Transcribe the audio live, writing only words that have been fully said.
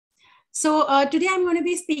So today I'm going to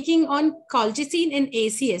be speaking on colchicine and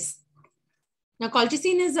ACS. Now,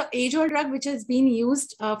 colchicine is an age-old drug which has been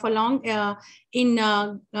used for long in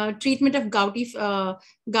treatment of gouty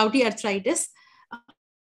arthritis.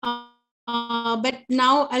 But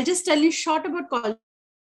now I'll just tell you short about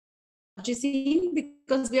colchicine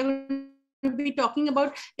because we are going to be talking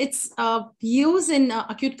about its use in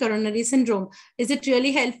acute coronary syndrome. Is it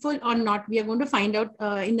really helpful or not? We are going to find out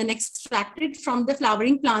in the next extracted from the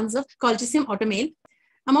flowering plants of Colchicine autumnale.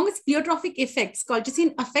 Among its pleiotropic effects,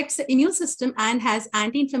 colchicine affects the immune system and has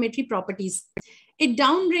anti-inflammatory properties. It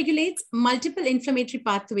downregulates multiple inflammatory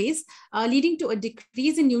pathways, leading to a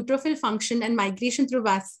decrease in neutrophil function and migration through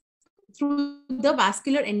the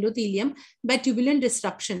vascular endothelium by tubulin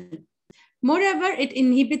disruption. Moreover, it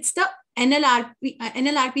inhibits the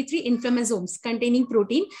NLRP3 inflammasomes containing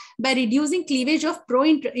protein by reducing cleavage of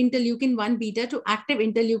pro-interleukin 1 beta to active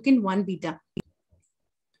interleukin 1 beta.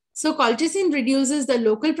 So colchicine reduces the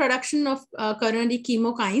local production of coronary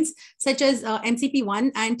chemokines such as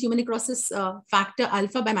MCP1 and tumor necrosis factor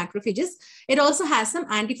alpha by macrophages. It also has some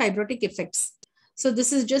antifibrotic effects. So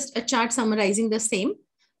this is just a chart summarizing the same.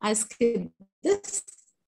 I'll skip this.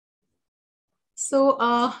 So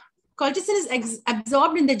colchicine is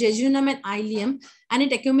absorbed in the jejunum and ileum, and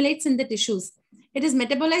it accumulates in the tissues. It is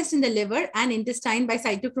metabolized in the liver and intestine by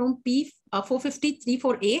cytochrome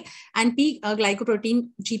P450-34A and P-glycoprotein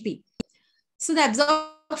GP. So the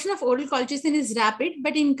absorption of oral colchicine is rapid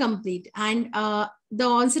but incomplete, and the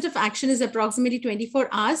onset of action is approximately 24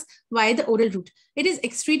 hours via the oral route. It is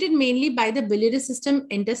excreted mainly by the biliary system,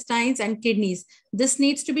 intestines, and kidneys. This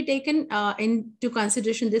needs to be taken into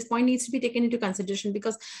consideration. This point needs to be taken into consideration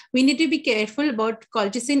because we need to be careful about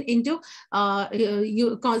colchicine into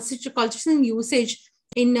colchicine usage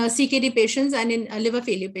in CKD patients and in liver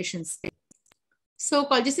failure patients. So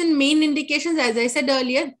colchicine main indications, as I said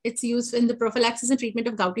earlier, it's used in the prophylaxis and treatment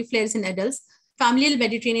of gouty flares in adults, familial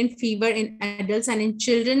Mediterranean fever in adults and in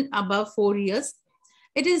children above 4 years.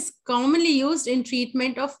 It is commonly used in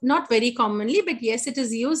treatment of, not very commonly, but yes, it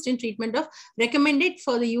is used in treatment of, recommended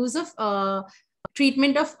for the use of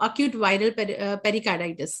treatment of acute viral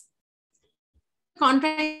pericarditis.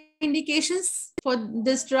 Contraindications for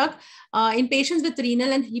this drug in patients with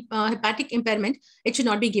renal and hepatic impairment, it should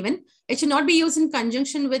not be given. It should not be used in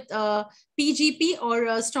conjunction with PGP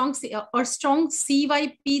or strong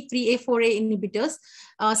CYP3A4A inhibitors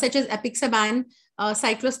such as apixaban,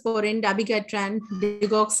 cyclosporin, dabigatran,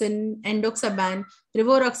 digoxin, endoxaban,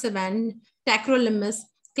 rivaroxaban, tacrolimus,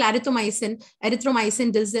 clarithromycin,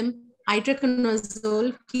 erythromycin, dilzim,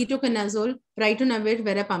 itraconazole, ketoconazole, ritonavir,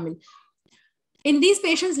 verapamil. In these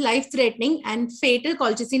patients, life-threatening and fatal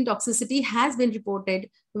colchicine toxicity has been reported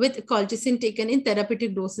with colchicine taken in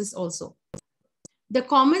therapeutic doses also. The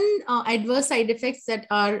common adverse side effects that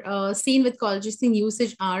are seen with colchicine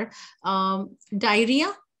usage are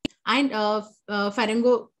diarrhea and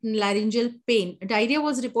pharyngolaryngeal pain. Diarrhea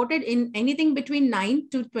was reported in anything between 9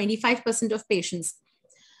 to 25% of patients.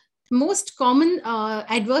 Most common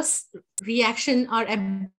adverse reaction are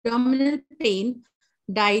abdominal pain,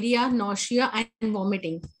 diarrhea, nausea, and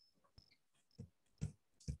vomiting.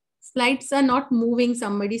 Slides are not moving,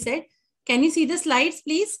 somebody said. Can you see the slides,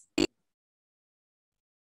 please?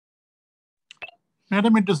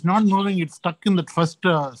 Madam, it is not moving. It's stuck in the first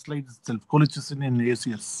slide itself, colchicine and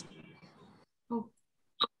ACS. Oh.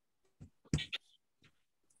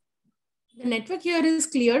 The network here is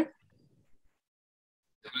clear.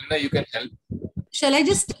 You can help. Shall I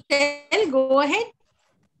just tell? Go ahead.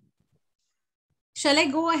 Shall I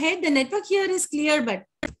go ahead? The network here is clear, but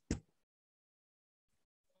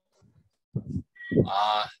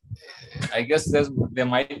I guess there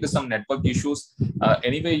might be some network issues.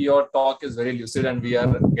 Anyway, your talk is very lucid and we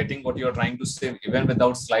are getting what you're trying to say even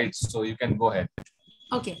without slides. So you can go ahead.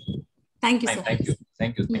 Okay. Thank you, sir. Thank you.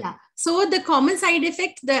 Thank you. Yeah. So the common side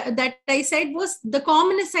effect that I said was the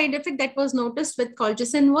commonest side effect that was noticed with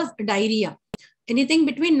colchicine was diarrhea. Anything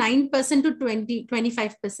between 9% to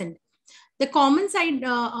 25%. The common side,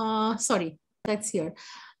 sorry, that's here.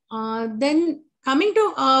 Then coming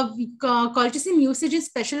to colchicine usage in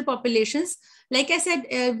special populations, like I said,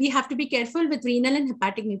 we have to be careful with renal and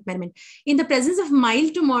hepatic impairment. In the presence of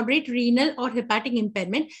mild to moderate renal or hepatic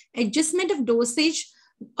impairment, adjustment of dosage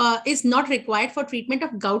is not required for treatment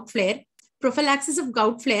of gout flare, prophylaxis of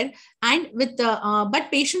gout flare, and with but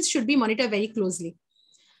patients should be monitored very closely.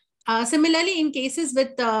 Similarly, in cases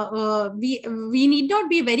with we need not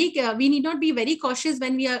be very cautious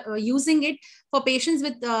when we are using it for patients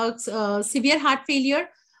with severe heart failure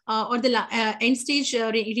or the end stage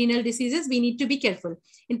renal diseases. We need to be careful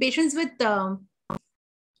in patients with.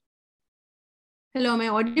 Hello, am I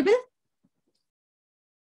audible?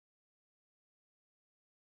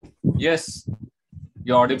 Yes,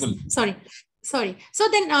 you're audible. Sorry. So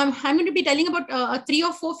then I'm going to be telling about three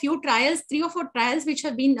or four trials which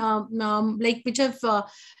have been which have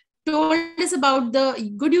told us about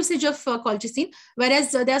the good usage of colchicine,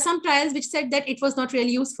 whereas there are some trials which said that it was not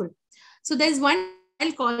really useful. So there's one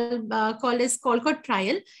trial called as Colcott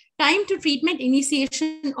trial, time to treatment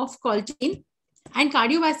initiation of colchicine and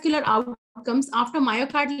cardiovascular outcomes after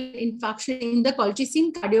myocardial infarction in the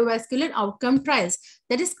colchicine cardiovascular outcome trials.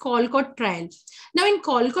 That is Colcott trial. Now in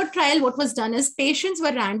Colcott trial, what was done is patients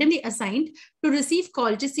were randomly assigned to receive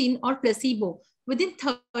colchicine or placebo within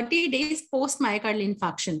 30 days post myocardial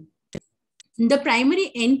infarction. The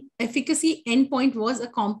primary efficacy endpoint was a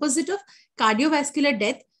composite of cardiovascular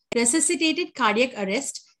death, resuscitated cardiac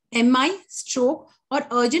arrest, MI, stroke, or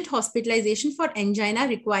urgent hospitalization for angina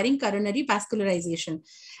requiring coronary vascularization.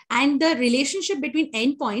 And the relationship between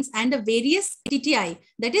endpoints and the various TTI,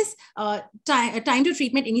 that is time to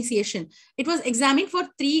treatment initiation, it was examined for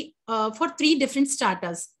three different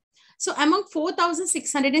starters. So among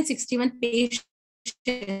 4,661 patients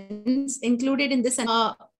included in this,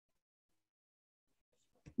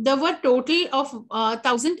 there were total of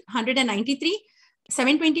 1,193,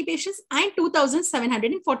 720 patients, and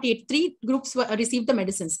 2,748. 3 groups received the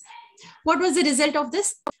medicines. What was the result of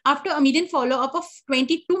this? After a median follow-up of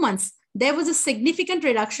 22 months, there was a significant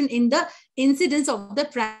reduction in the incidence of the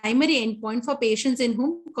primary endpoint for patients in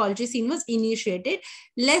whom colchicine was initiated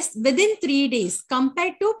within 3 days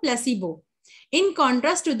compared to placebo. In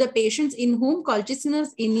contrast to the patients in whom colchicine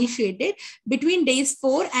was initiated between days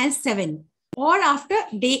 4 and 7 or after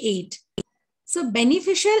day 8. So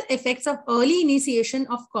beneficial effects of early initiation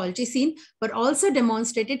of colchicine were also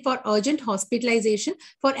demonstrated for urgent hospitalization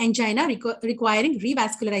for angina requiring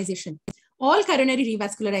revascularization, all coronary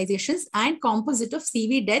revascularizations, and composite of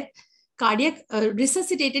CV death, cardiac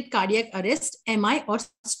resuscitated cardiac arrest, MI, or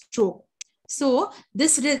stroke. So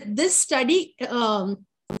this study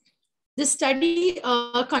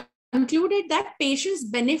concluded that patients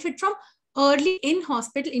benefit from early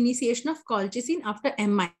in-hospital initiation of colchicine after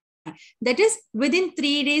MI. That is within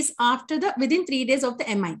 3 days of the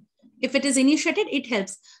MI. If it is initiated, it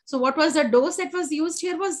helps. So what was the dose that was used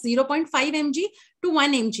here was 0.5 mg to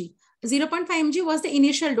 1 mg. 0.5 mg was the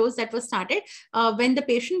initial dose that was started. When the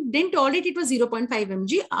patient didn't tolerate, it was 0.5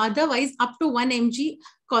 mg. Otherwise, up to 1 mg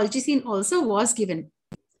colchicine also was given.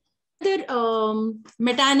 The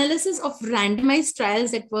meta-analysis of randomized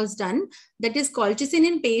trials that was done, that is colchicine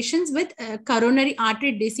in patients with coronary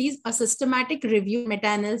artery disease, a systematic review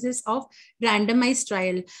meta-analysis of randomized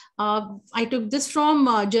trial. I took this from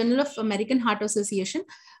Journal of American Heart Association,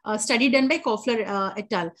 study done by Koffler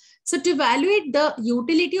et al. So to evaluate the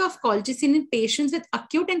utility of colchicine in patients with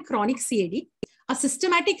acute and chronic CAD, a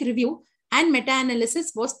systematic review and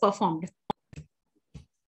meta-analysis was performed.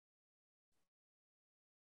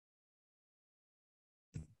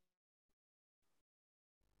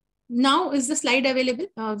 Now is the slide available?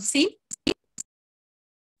 See?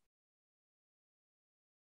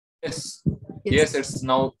 Yes. Yes, it's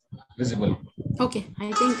now visible. Okay,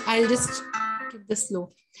 I think I'll just keep this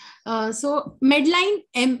slow. So Medline,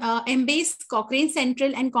 Embase, Cochrane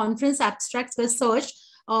Central, and conference abstracts were searched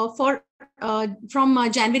from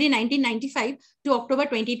January 1995 to October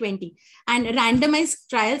 2020, and randomized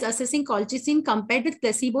trials assessing colchicine compared with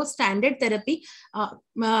placebo standard therapy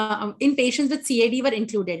in patients with CAD were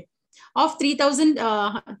included. Of 3,000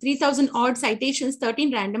 odd citations,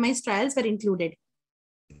 13 randomized trials were included.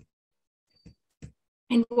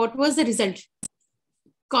 And what was the result?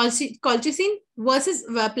 Colchicine versus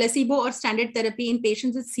placebo or standard therapy in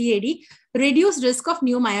patients with CAD reduced risk of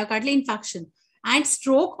new myocardial infarction and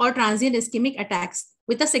stroke or transient ischemic attacks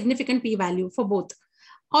with a significant p-value for both,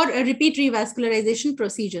 or repeat revascularization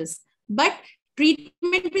procedures. But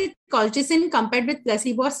treatment with colchicine compared with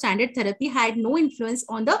placebo or standard therapy had no influence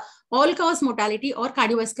on the all-cause mortality or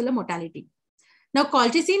cardiovascular mortality. Now,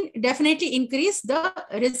 colchicine definitely increased the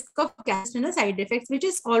risk of gastrointestinal side effects, which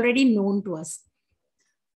is already known to us.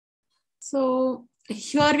 So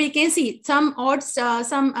here we can see some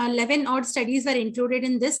 11 odd studies were included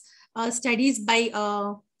in this. Studies by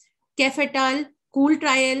Keff et al., Cool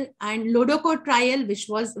trial, and Lodoco trial, which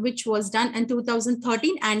was done in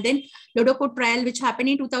 2013, and then Lodoco trial, which happened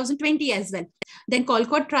in 2020 as well. Then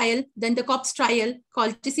Colcott trial, then the COPS trial,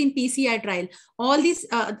 colchicine PCR trial. All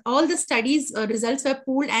the studies results were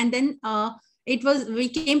pooled, and then we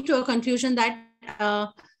came to a conclusion that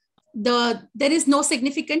there is no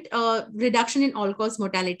significant reduction in all-cause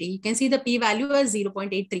mortality. You can see the p-value as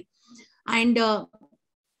 0.83, and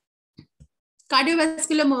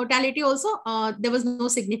cardiovascular mortality also, there was no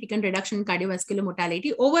significant reduction in cardiovascular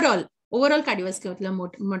mortality overall overall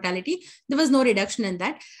cardiovascular mortality. There was no reduction in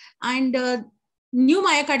that. And new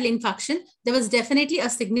myocardial infarction, there was definitely a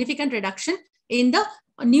significant reduction in the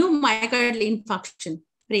new myocardial infarction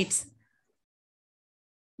rates.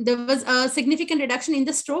 There was a significant reduction in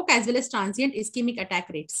the stroke as well as transient ischemic attack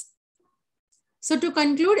rates. So to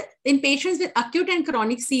conclude, in patients with acute and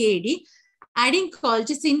chronic CAD, adding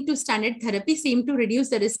colchicine to standard therapy seemed to reduce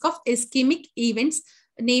the risk of ischemic events,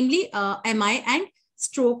 namely MI and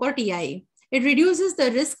stroke or TIA. It reduces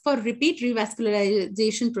the risk for repeat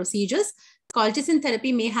revascularization procedures. Colchicine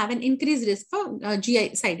therapy may have an increased risk for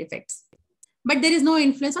GI side effects, but there is no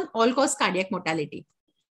influence on all-cause cardiac mortality.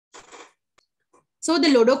 So the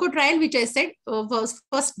LODOCO trial, which I said was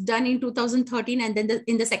first done in 2013, and then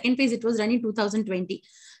in the second phase, it was done in 2020.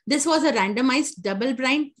 This was a randomized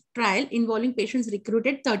double-blind trial involving patients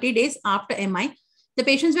recruited 30 days after MI. The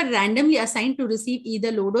patients were randomly assigned to receive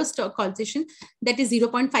either low-dose colchicine, that is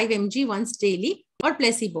 0.5 mg once daily, or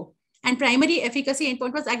placebo. And primary efficacy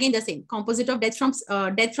endpoint was again the same: composite of death from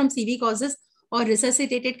CV causes or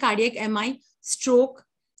resuscitated cardiac MI, stroke,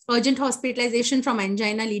 urgent hospitalization from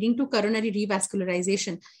angina leading to coronary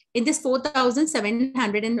revascularization. In this,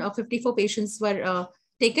 4,754 patients were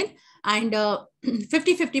taken, and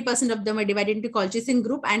 50% of them were divided into colchicine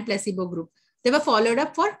group and placebo group. They were followed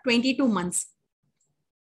up for 22 months.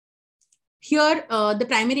 Here, the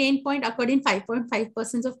primary endpoint occurred in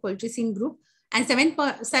 5.5% of colchicine group and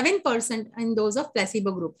 7% in those of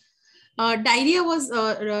placebo group. Diarrhea was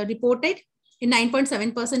reported in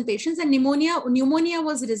 9.7% patients, and pneumonia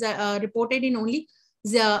was reported in only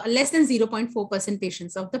less than 0.4%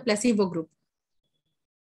 patients of the placebo group.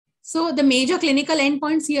 So the major clinical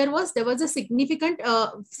endpoints here was, there was a significant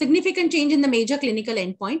change in the major clinical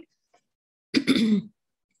endpoint.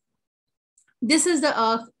 This is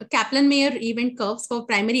the Kaplan-Meier event curves for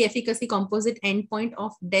primary efficacy composite endpoint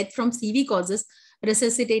of death from CV causes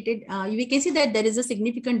resuscitated. We can see that there is a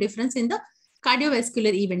significant difference in the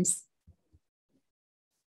cardiovascular events.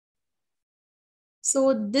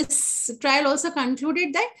 So this trial also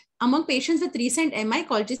concluded that among patients with recent MI,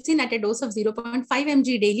 colchicine at a dose of 0.5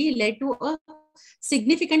 mg daily led to a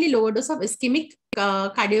significantly lower dose of ischemic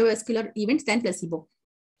cardiovascular events than placebo.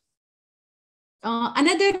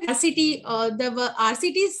 Another RCT, there were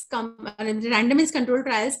RCTs, randomized control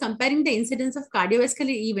trials comparing the incidence of cardiovascular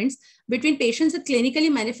events between patients with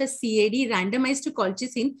clinically manifest CAD randomized to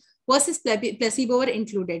colchicine versus placebo were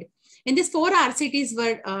included. In this, 4 RCTs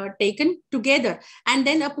were taken together, and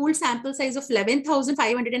then a pooled sample size of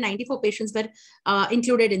 11,594 patients were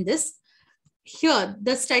included in this. Here,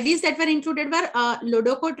 the studies that were included were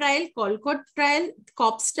LODOCO trial, COLCOT trial,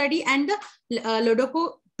 COP study, and the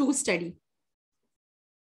LODOCO 2 study.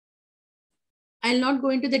 I'll not go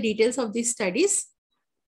into the details of these studies.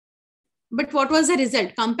 But what was the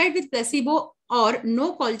result? Compared with placebo or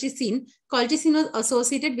no colchicine, colchicine was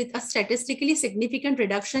associated with a statistically significant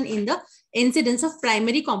reduction in the incidence of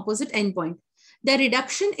primary composite endpoint. The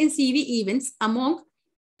reduction in CV events among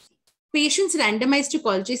patients randomized to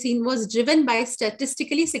colchicine was driven by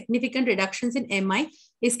statistically significant reductions in MI,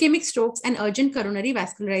 ischemic strokes, and urgent coronary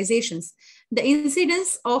vascularizations. The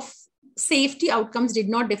incidence of safety outcomes did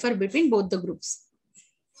not differ between both the groups.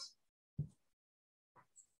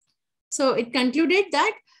 So it concluded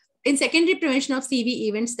that in secondary prevention of CV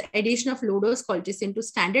events, the addition of low-dose colchicine to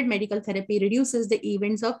standard medical therapy reduces the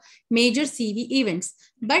events of major CV events,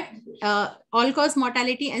 but all-cause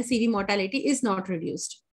mortality and CV mortality is not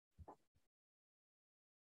reduced.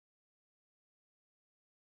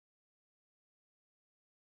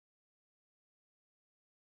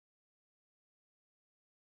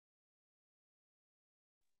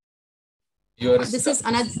 This is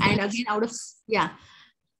another, and again out of, yeah.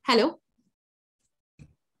 Hello.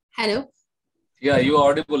 Hello. Yeah, you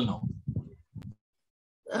are audible now.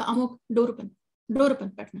 Amok, door open,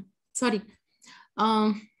 partner. Sorry.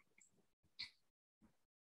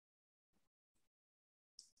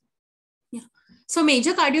 Yeah. So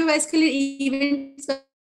major cardiovascular events are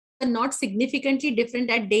not significantly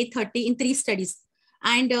different at day 30 in 3 studies.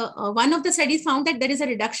 And one of the studies found that there is a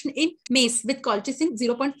reduction in MACE with colchicine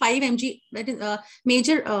 0.5 mg, that is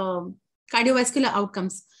major cardiovascular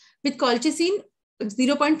outcomes. With colchicine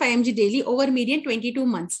 0.5 mg daily over median 22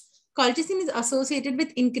 months. Colchicine is associated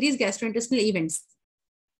with increased gastrointestinal events.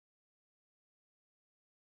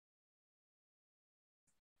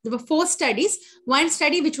 There were 4 studies. One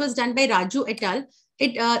study which was done by Raju et al.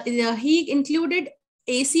 He included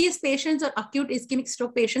ACS patients or acute ischemic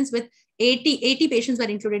stroke patients with 80 patients were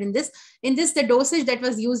included in this. In this, the dosage that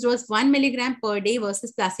was used was 1 milligram per day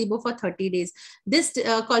versus placebo for 30 days. This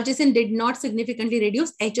colchicine did not significantly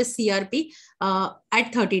reduce HSCRP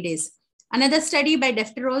at 30 days. Another study by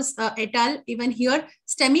Defteros et al. Even here,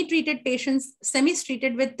 STEMI-treated patients,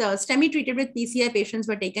 STEMI-treated with PCI patients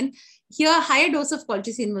were taken. Here, higher dose of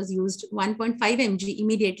colchicine was used, 1.5 mg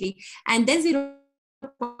immediately, and then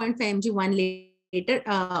 0.5 mg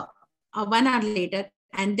 1 hour later,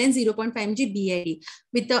 and then 0.5 mg BID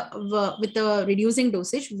with the reducing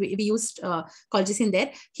dosage. We used colchicine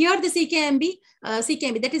there. Here, the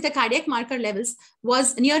CKMB, that is the cardiac marker levels,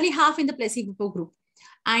 was nearly half in the placebo group.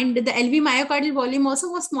 And the LV myocardial volume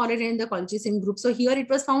also was smaller in the colchicine group. So here it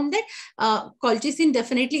was found that colchicine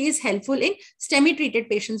definitely is helpful in STEMI-treated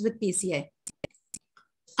patients with PCI.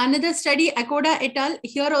 Another study, Akoda et al.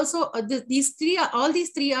 Here also, all these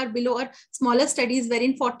three are below or smaller studies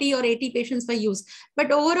wherein 40 or 80 patients were used.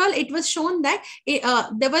 But overall, it was shown that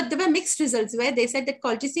there were mixed results where they said that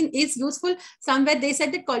colchicine is useful. Somewhere they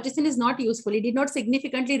said that colchicine is not useful. It did not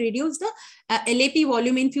significantly reduce the LAP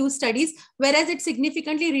volume in few studies, whereas it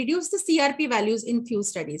significantly reduced the CRP values in few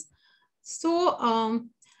studies. So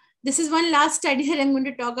this is one last study that I'm going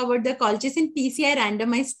to talk about, the colchicine PCI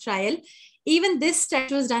randomized trial. Even this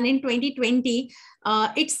study was done in 2020.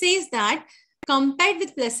 It says that compared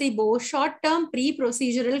with placebo, short-term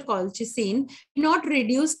pre-procedural colchicine did not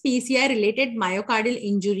reduce PCI-related myocardial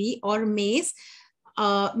injury or MACE,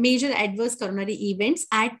 major adverse coronary events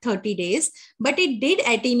at 30 days, but it did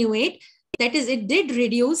attenuate, that is, it did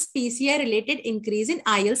reduce PCI-related increase in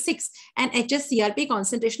IL-6 and hsCRP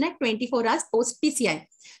concentration at 24 hours post-PCI.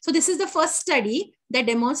 So this is the first study that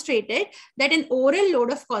demonstrated that an oral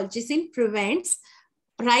load of colchicine prevents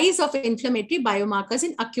rise of inflammatory biomarkers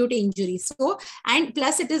in acute injuries. So, and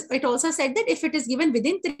plus it also said that if it is given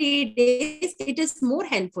within 3 days, it is more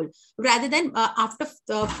helpful rather than after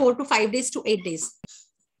 4 to 5 days to 8 days.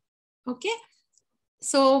 Okay.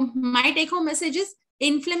 So my take home message is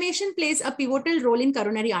inflammation plays a pivotal role in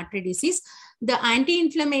coronary artery disease. The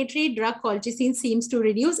anti-inflammatory drug colchicine seems to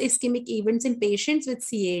reduce ischemic events in patients with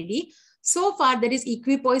CAD. So far, there is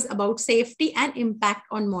equipoise about safety and impact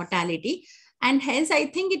on mortality. And hence, I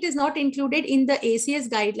think it is not included in the ACS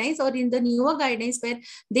guidelines or in the newer guidelines where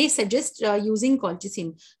they suggest using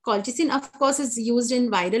colchicine. Colchicine, of course, is used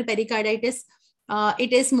in viral pericarditis.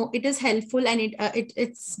 It is helpful and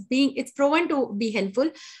it's proven to be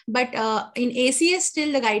helpful, but in ACS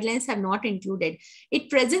still the guidelines have not included. It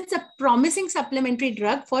presents a promising supplementary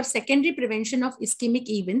drug for secondary prevention of ischemic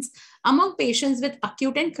events among patients with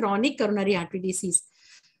acute and chronic coronary artery disease.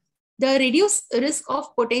 The reduced risk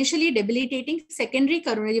of potentially debilitating secondary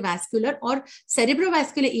coronary vascular or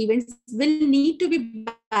cerebrovascular events will need to be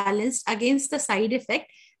balanced against the side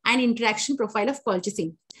effect and interaction profile of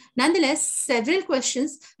colchicine. Nonetheless, several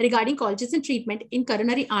questions regarding colchicine treatment in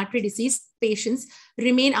coronary artery disease patients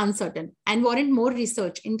remain uncertain and warrant more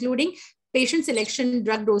research, including patient selection,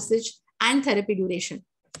 drug dosage, and therapy duration.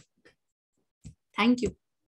 Thank you.